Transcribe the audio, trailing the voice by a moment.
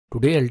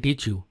Today I'll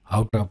teach you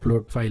how to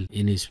upload file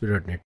in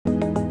ASP.NET.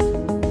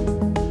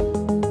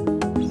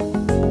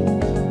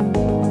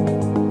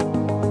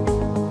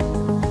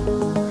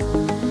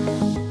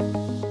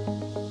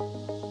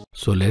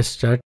 So let's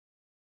start.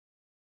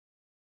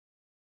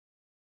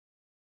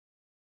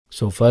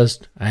 So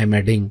first I am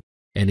adding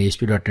an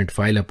ASP.NET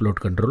file upload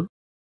control.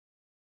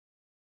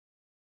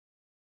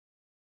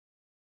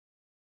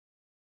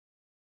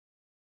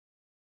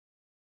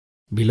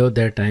 Below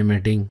that I am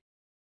adding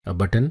a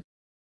button.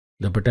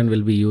 The button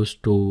will be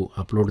used to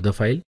upload the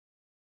file.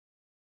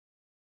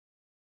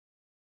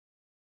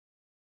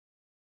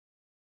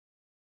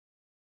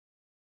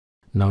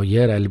 Now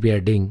here I'll be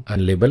adding a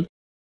label.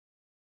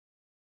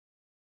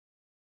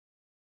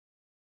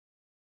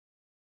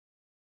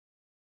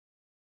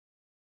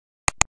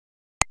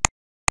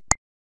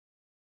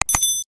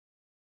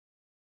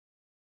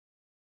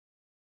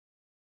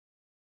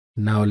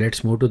 Now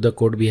let's move to the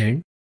code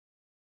behind.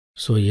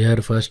 So here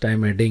first I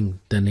am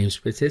adding the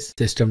namespaces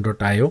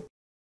system.io.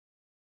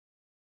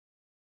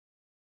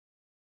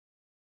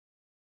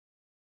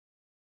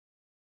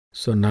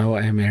 So now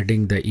I am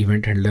adding the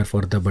event handler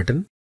for the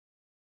button.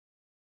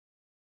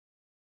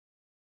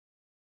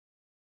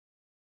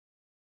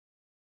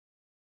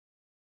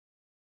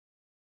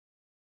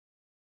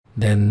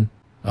 Then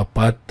a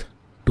path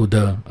to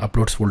the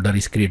uploads folder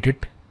is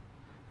created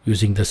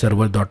using the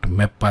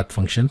server.mapPath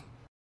function.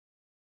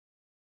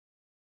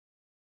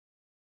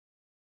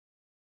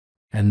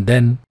 And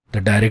then the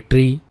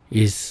directory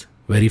is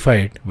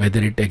verified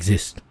whether it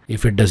exists.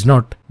 If it does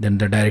not, then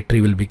the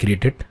directory will be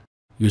created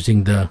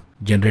using the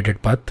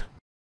generated path.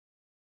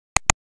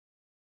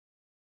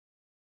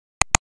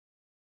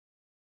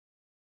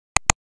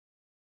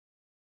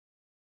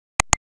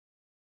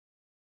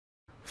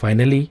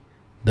 Finally,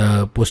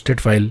 the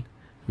posted file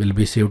will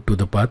be saved to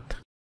the path.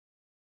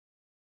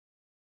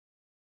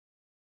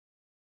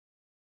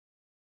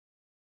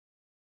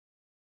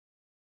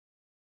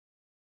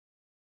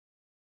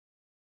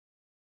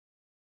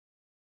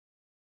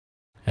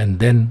 And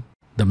then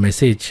the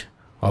message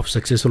of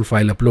successful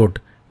file upload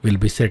will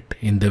be set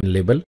in the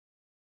label.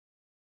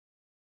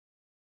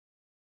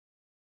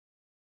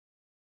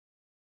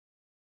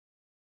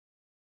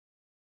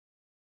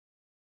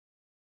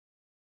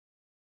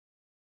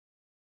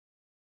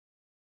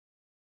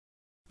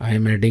 I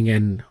am adding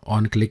an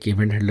on-click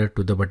event handler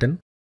to the button.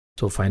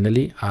 So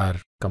finally our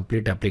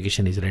complete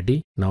application is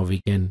ready. Now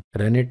we can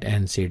run it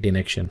and see it in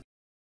action.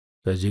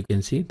 So as you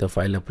can see, the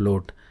file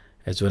upload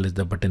as well as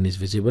the button is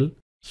visible.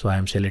 So I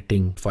am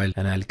selecting file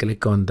and I'll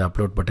click on the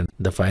upload button.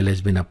 The file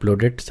has been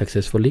uploaded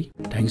successfully.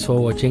 Thanks for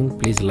watching.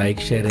 Please like,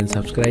 share and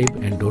subscribe,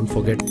 and don't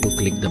forget to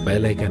click the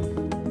bell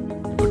icon.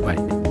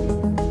 Goodbye.